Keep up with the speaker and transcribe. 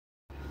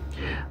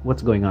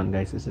What's going on,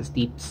 guys? This is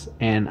Teeps,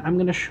 and I'm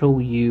gonna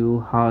show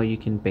you how you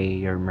can pay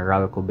your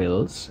Meralco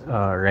bills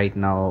right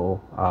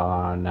now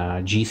on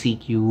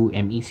GCQ,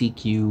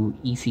 MECQ,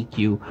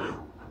 ECQ,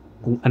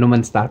 kung ano man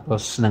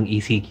status ng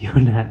ECQ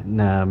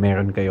na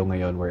meron kayo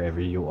ngayon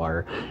wherever you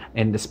are,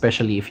 and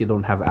especially if you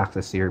don't have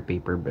access to your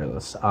paper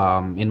bills.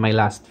 In my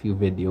last few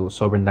videos,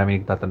 sobrang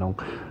dami nagtatanong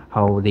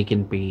how they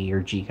can pay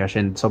your GCash,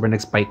 and sobrang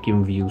nag-spike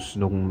yung views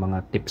nung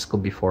mga tips ko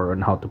before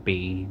on how to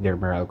pay their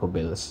Meralco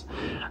bills.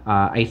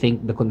 I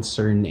think the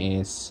concern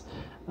is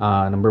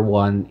number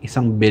one,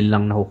 isang bill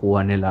lang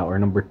nakukuha nila, or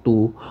number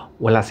two,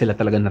 wala sila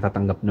talaga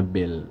natatanggap na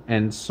bill.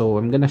 And so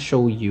I'm gonna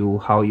show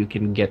you how you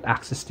can get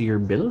access to your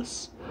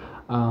bills,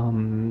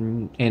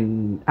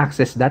 and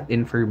access that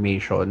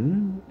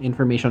information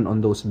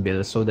on those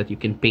bills so that you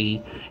can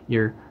pay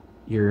your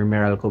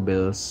Meralco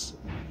bills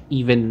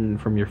even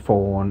from your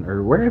phone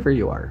or wherever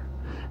you are.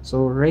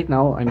 So right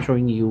now I'm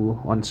showing you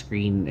on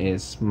screen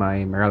is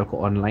my Meralco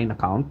online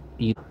account.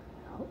 You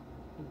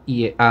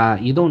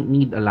don't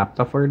need a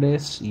laptop for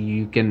this.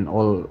 You can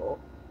all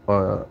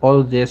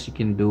this you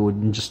can do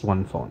in just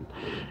one phone.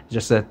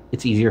 Just that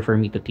it's easier for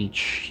me to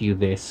teach you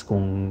this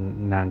kung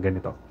na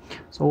ganito.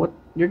 So what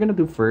you're gonna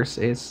do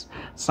first is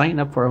sign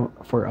up for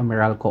a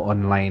Meralco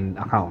online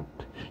account.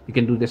 You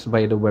can do this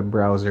via the web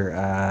browser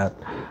at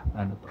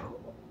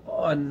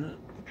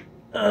online.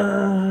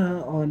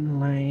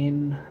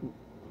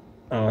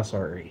 Oh,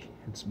 sorry,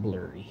 it's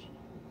blurry.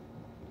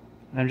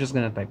 I'm just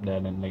gonna type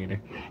that in later.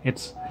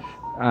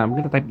 I'm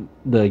gonna type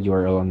the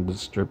URL on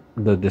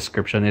the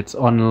description. It's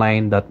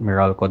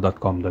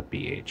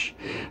online.meralco.com.ph.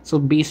 So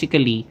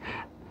basically,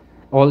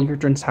 all your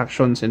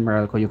transactions in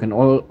Meralco, you can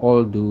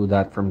all do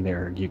that from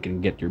there. You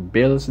can get your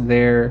bills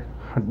there.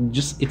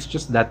 It's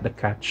just that the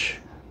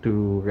catch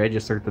to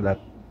register to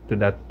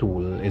that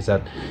tool is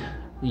that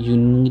you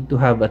need to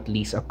have at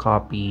least a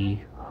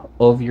copy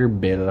of your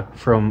bill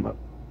from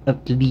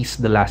at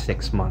least the last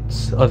 6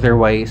 months.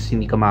 Otherwise,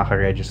 hindi ka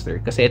makaka-register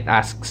kasi it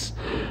asks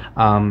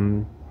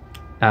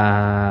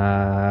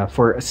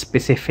for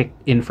specific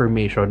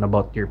information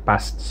about your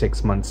past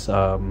 6 months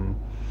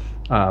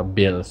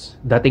bills.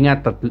 Dati nga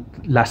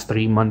last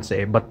 3 months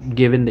but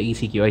given the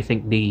ECQ, I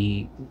think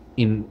they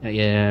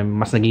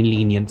mas naging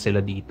lenient sila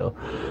dito.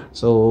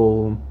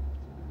 So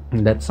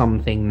that's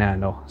something na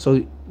so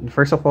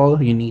first of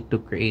all, you need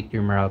to create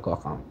your Meralco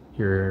account,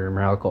 your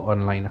Meralco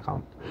online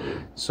account.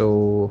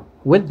 So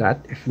with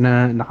that, if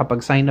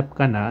nakapag-sign up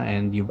ka na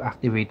and you've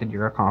activated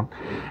your account,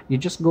 you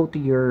just go to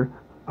your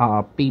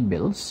pay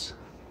bills,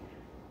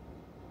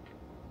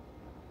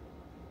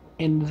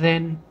 and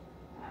then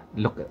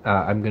look,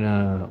 I'm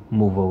gonna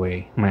move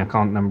away. My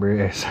account number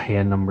is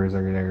numbers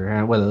are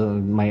there. Well,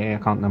 my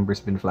account number's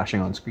been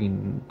flashing on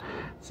screen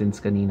since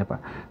kanina pa.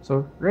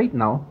 So right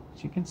now,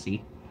 as you can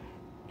see,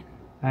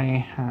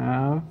 I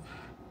have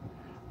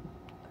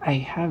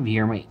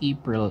here my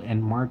April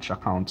and March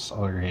accounts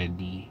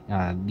already.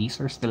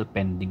 These are still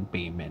pending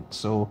payment.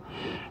 So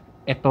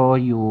ito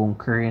yung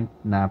current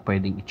na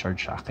pwedeng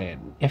i-charge sa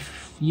akin.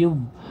 If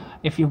you've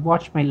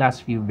watched my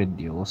last few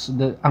videos,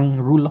 ang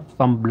rule of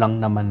thumb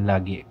lang naman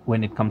lagi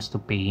when it comes to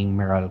paying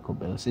Meralco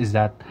bills is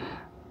that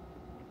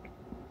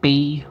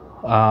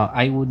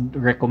I would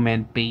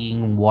recommend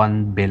paying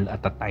one bill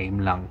at a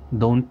time lang.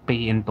 Don't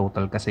pay in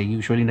total kasi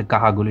usually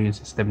nagkakagulo yung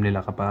system nila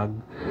kapag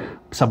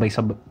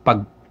sabay-sabay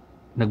pag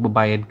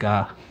nagbabayad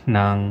ka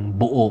ng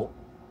buo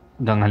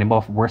ng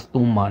halimbawa worth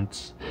 2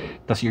 months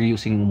tas you're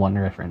using one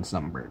reference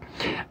number.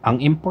 Ang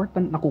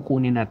important na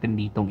kukunin natin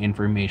ditong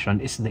information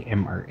is the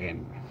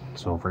MRN.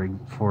 So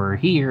for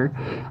here,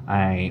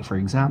 for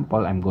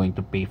example, I'm going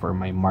to pay for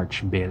my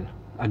March bill.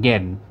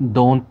 Again,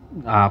 don't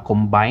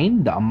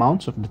combine the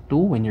amounts of the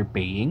two when you're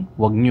paying.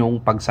 Huwag niyong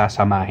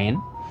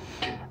pagsasamahin.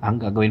 Ang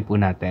gagawin po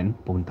natin,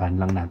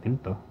 puntahan lang natin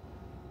to.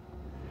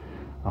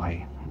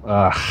 Okay.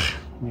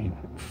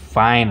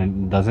 Fine,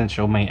 it doesn't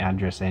show my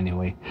address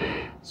anyway.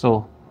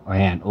 So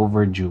ayan,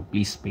 overdue,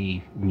 please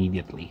pay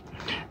immediately.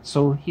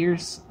 So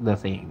here's the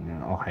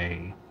thing.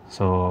 Okay,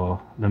 so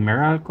the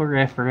Meralco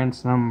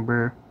reference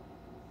number,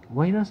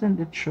 why doesn't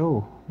it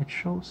show? It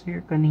shows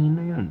here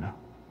kanina yun.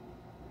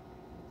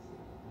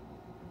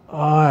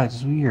 Oh,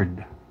 it's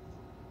weird.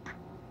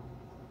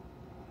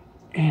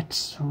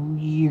 It's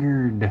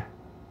weird.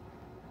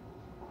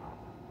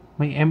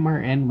 My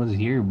MRN was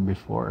here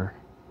before.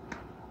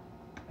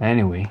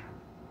 Anyway,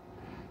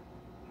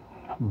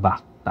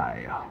 back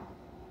tayo.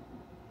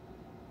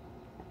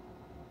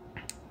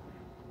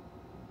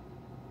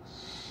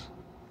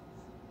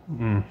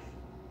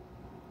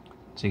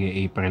 Sige,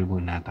 April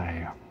muna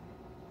tayo.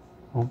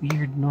 Oh,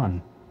 weird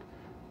nun.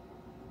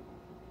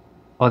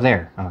 Oh,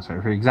 there. So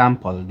for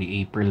example,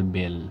 the April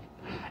bill.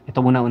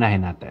 Ito muna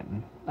unahin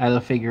natin. I'll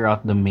figure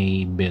out the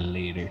May bill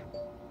later.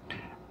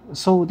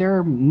 So there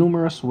are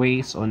numerous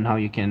ways on how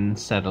you can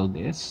settle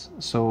this.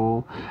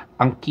 So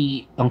ang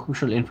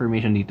crucial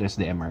information dito is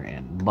the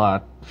MRN.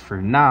 But for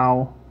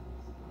now,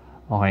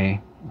 okay,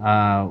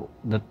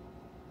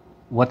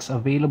 what's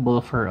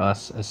available for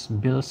us as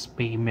bills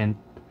payment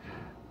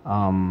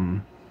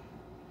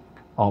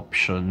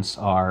options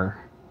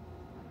are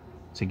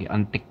Sige,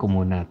 untick ko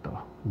muna to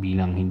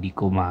bilang hindi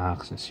ko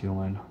ma-access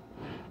yung ano.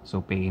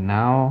 So, pay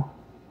now.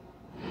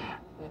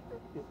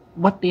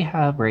 What they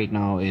have right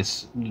now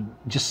is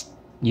just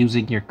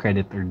using your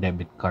credit or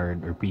debit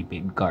card or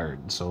prepaid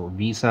card. So,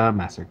 Visa,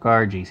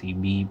 MasterCard,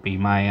 JCB,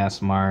 Paymaya,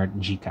 Smart,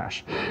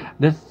 GCash.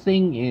 The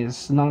thing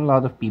is, not a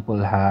lot of people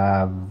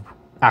have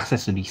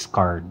access to these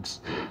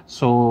cards.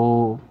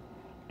 So,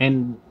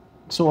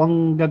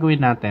 ang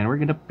gagawin natin, we're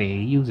gonna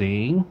pay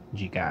using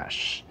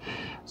GCash.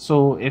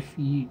 So if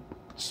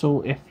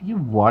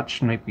you've watched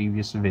my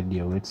previous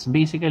video, it's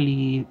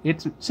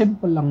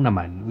simple lang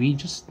naman. We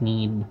just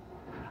need,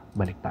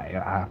 balik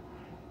tayo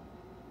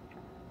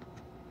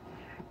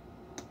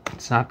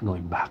it's not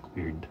going back,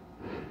 weird.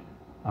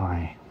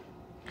 Okay.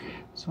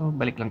 So,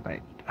 balik lang tayo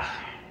dito.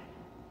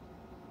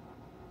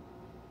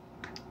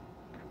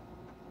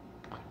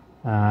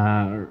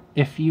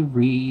 If you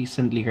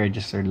recently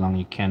registered lang,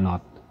 you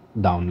cannot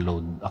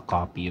download a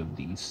copy of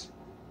these.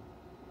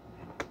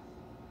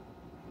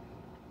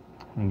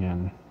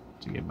 Ayan.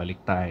 Sige, balik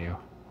tayo.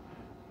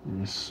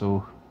 This is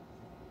so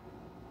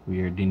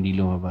weird. Hindi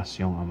lumabas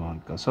yung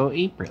amount ko. So,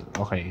 April.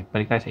 Okay,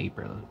 balik tayo sa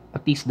April.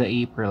 At least the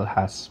April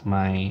has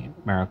my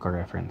Meralco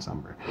Reference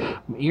Number.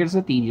 Here's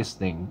the tedious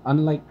thing.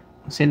 Unlike,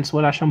 since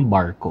wala siyang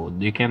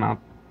barcode, you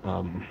cannot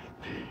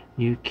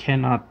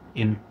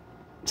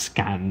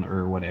scan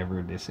or whatever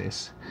this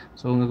is.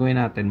 So, ang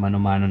gagawin natin,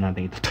 mano-mano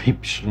natin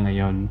ito-type siya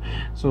ngayon.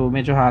 So,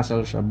 medyo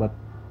hassle siya, but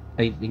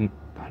I think,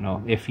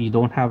 if you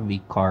don't have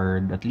the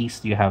card, at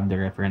least you have the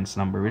reference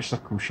number, which is a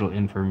crucial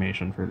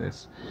information for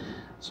this.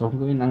 So, ang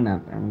gawin lang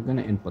natin, I'm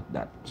gonna input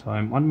that. So,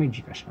 I'm on my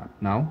GCash app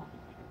now.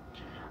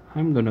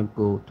 I'm gonna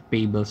go to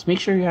pay bills.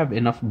 Make sure you have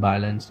enough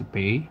balance to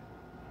pay.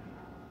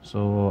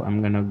 So,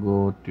 I'm gonna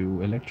go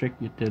to electric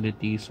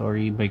utility.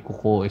 Sorry, my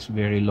kuko is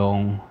very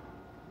long.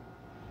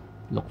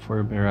 Look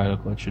for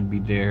Meralco. It should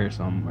be there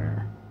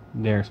somewhere.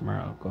 There's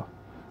Meralco.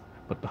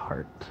 Put the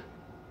heart.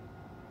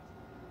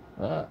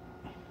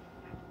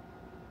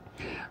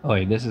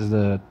 Okay, this is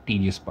the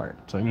tedious part.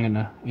 So I'm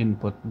gonna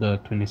input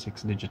the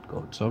 26-digit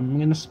code. So I'm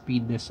gonna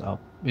speed this up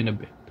in a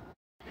bit.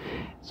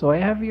 So I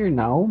have here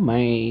now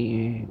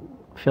my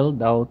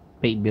filled out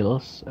paid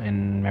bills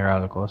in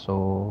Meralco.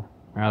 So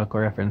Meralco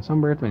reference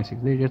number,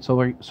 26 digits.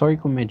 So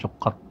sorry kung medyo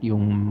cut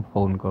yung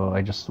phone ko.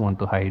 I just want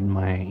to hide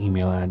my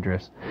email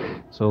address.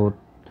 So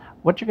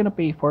what you're gonna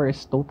pay for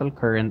is total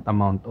current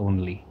amount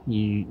only.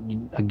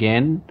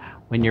 Again,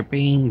 when you're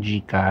paying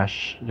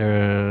GCash,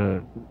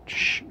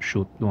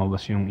 shoot,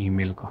 lumabas yung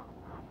email ko.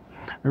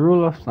 The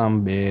rule of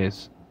thumb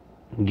is,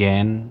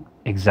 again,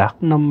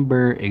 exact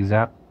number,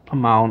 exact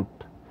amount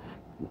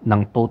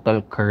ng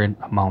total current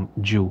amount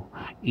due.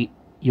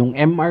 Yung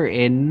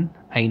MRN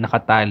ay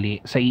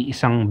nakatali sa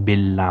iisang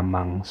bill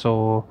lamang.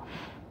 So,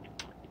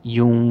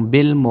 yung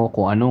bill mo,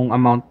 kung anong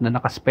amount na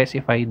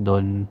nakaspecify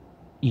doon,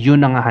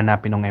 yun ang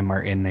hahanapin ng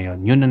MRN na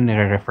yun. Yun ang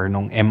nire-refer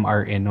ng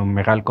MRN, ng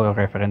Meralco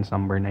Reference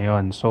Number na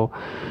yun. So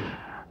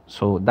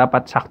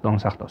dapat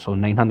saktong-sakto. So,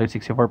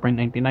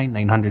 964.99,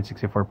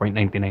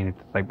 964.99 ito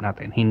type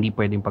natin. Hindi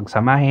pwedeng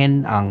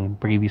pagsamahin ang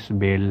previous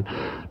bill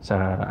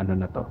sa ano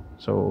na to.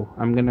 So,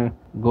 I'm gonna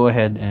go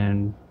ahead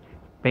and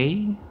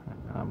pay.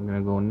 I'm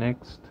gonna go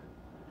next.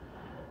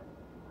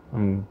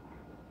 I'm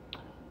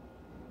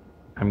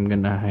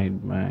gonna hide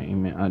my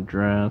email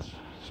address.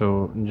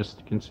 So,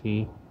 just you can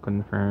see,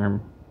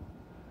 confirm.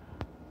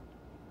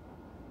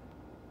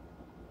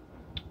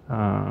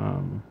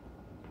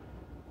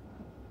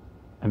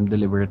 I'm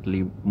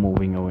deliberately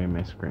moving away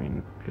my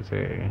screen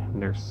kasi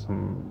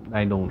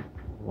I don't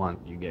want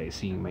you guys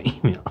seeing my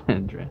email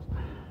address.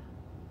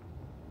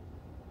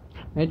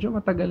 Medyo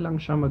matagal lang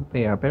siya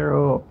mag-pay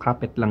pero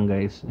kapit lang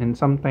guys. And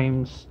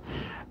sometimes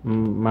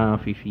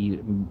ano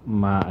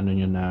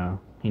nyo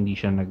na hindi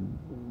siya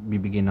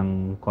nagbibigay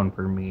ng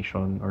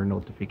confirmation or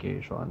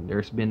notification.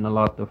 There's been a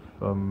lot of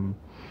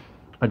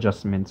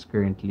adjustments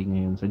currently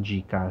ngayon sa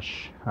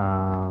GCash.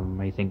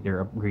 I think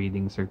they're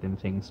upgrading certain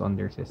things on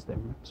their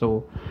system.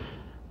 So,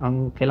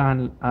 ang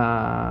kailangan,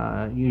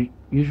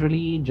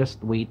 usually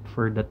just wait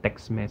for the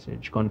text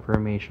message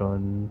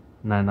confirmation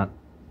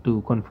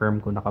to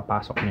confirm kung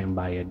nakapasok na yung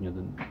bayad nyo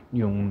dun,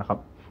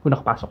 kung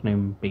nakapasok na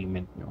yung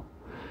payment nyo.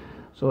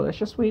 So, let's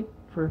just wait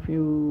for a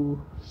few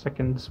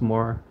seconds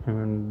more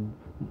and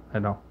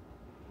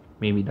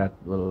maybe that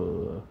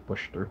will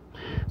push through.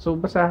 So,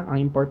 basta, ang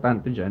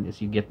importante dyan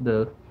is you get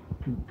the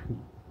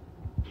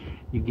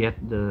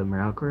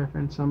Meralco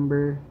reference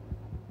number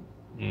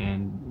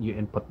and you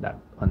input that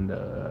on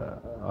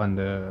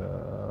the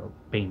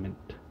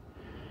payment.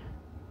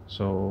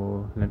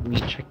 So, let me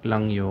check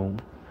lang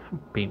yung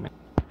payment.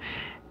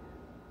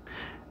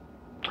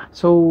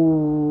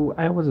 So,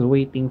 I was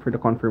waiting for the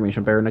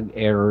confirmation pero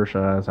nag-error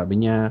siya.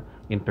 Sabi niya,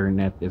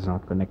 internet is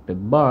not connected.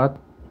 But,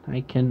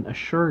 I can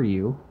assure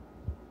you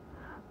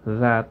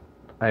that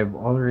I've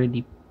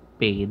already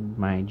paid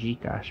my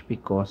GCash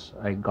because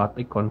I got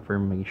a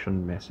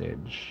confirmation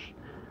message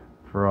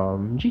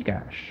from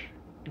GCash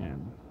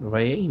and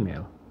via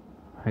email.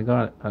 I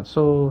got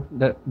so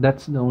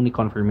that's the only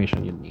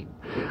confirmation you need.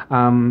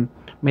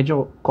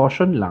 medyo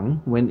caution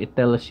lang when it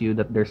tells you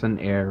that there's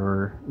an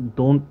error.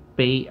 Don't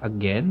pay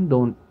again.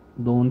 Don't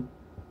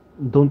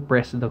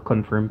press the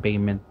confirm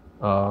payment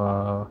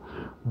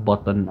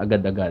button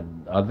agad-agad.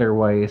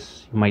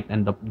 Otherwise, you might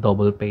end up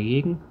double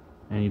paying,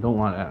 and you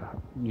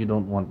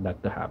don't want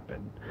that to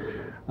happen.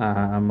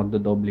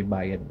 Magdodoble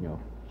bayad nyo.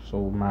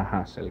 So,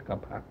 ma-hassle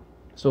ka pa.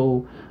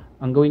 So,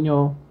 ang gawin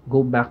nyo,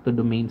 go back to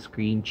the main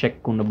screen,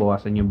 check kung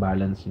nabawasan yung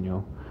balance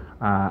nyo.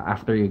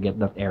 After you get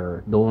that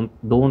error,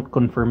 don't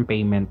confirm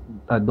payment.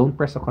 Don't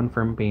press a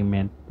confirm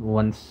payment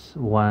once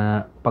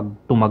pag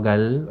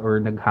tumagal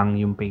or naghang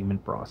yung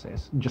payment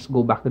process. Just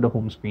go back to the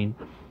home screen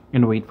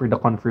and wait for the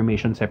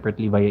confirmation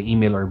separately via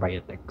email or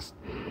via text.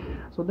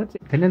 So that's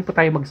it. Ganyan po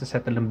tayo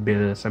magsasettle ng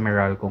bill sa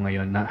Meralco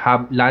ngayon,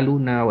 lalo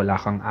na wala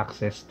kang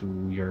access to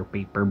your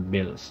paper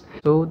bills.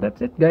 So that's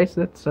it, guys.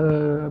 That's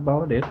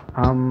about it.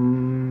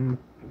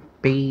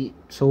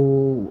 So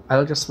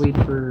I'll just wait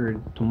for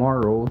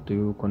tomorrow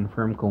to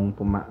confirm kung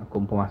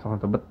pumasok na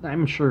to, but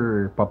I'm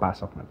sure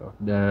papasok na to.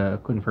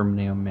 Confirm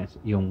na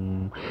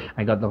yung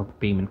I got the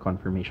payment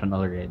confirmation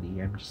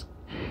already.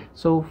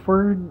 So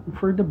for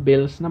the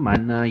bills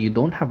naman na you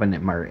don't have an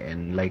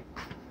MRN, like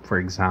for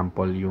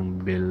example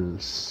yung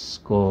bills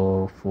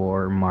ko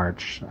for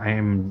March, I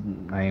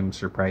am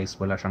surprised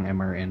wala siyang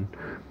MRN.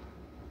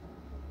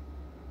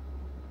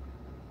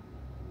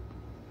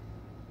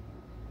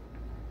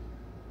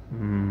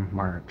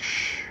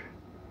 March.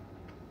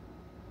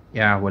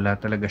 Yeah, wala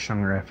talaga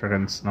siyang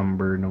reference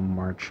number no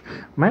March.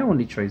 My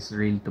only choice is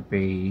really to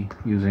pay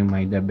using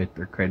my debit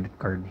or credit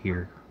card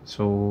here.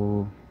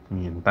 So,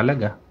 yun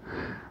talaga.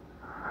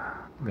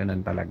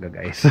 Ganun talaga,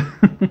 guys.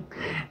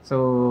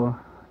 So,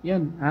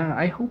 yan.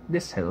 I hope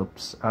this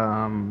helps.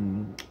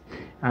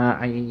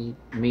 I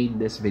made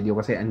this video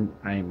kasi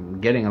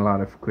I'm getting a lot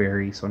of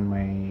queries on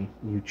my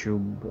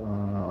YouTube,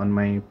 on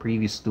my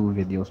previous 2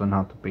 videos on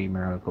how to pay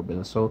Meralco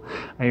bills. So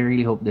I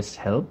really hope this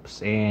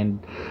helps, and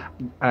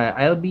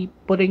I'll be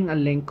putting a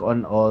link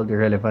on all the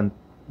relevant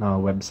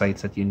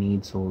websites that you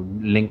need. So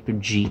link to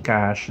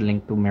GCash,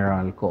 link to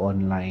Meralco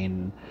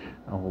online,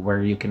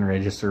 where you can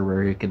register,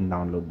 where you can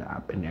download the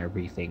app and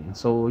everything.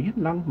 So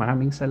yun lang.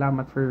 Maraming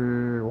salamat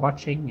for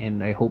watching,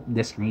 and I hope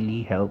this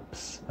really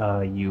helps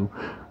you.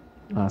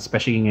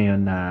 Especially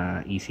ngayon na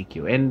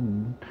ECQ.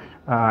 And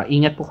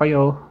ingat po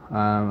kayo,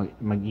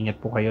 mag-ingat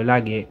po kayo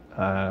lagi,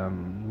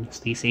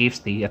 stay safe,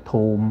 stay at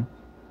home,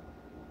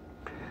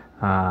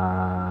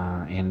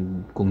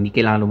 and kung di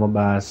kailangan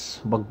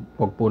lumabas, wag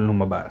po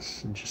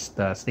lumabas, just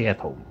stay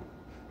at home.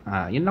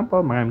 Yun lang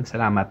po. Maraming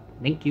salamat.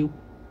 Thank you,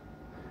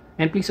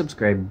 and please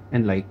subscribe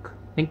and like.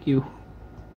 Thank you.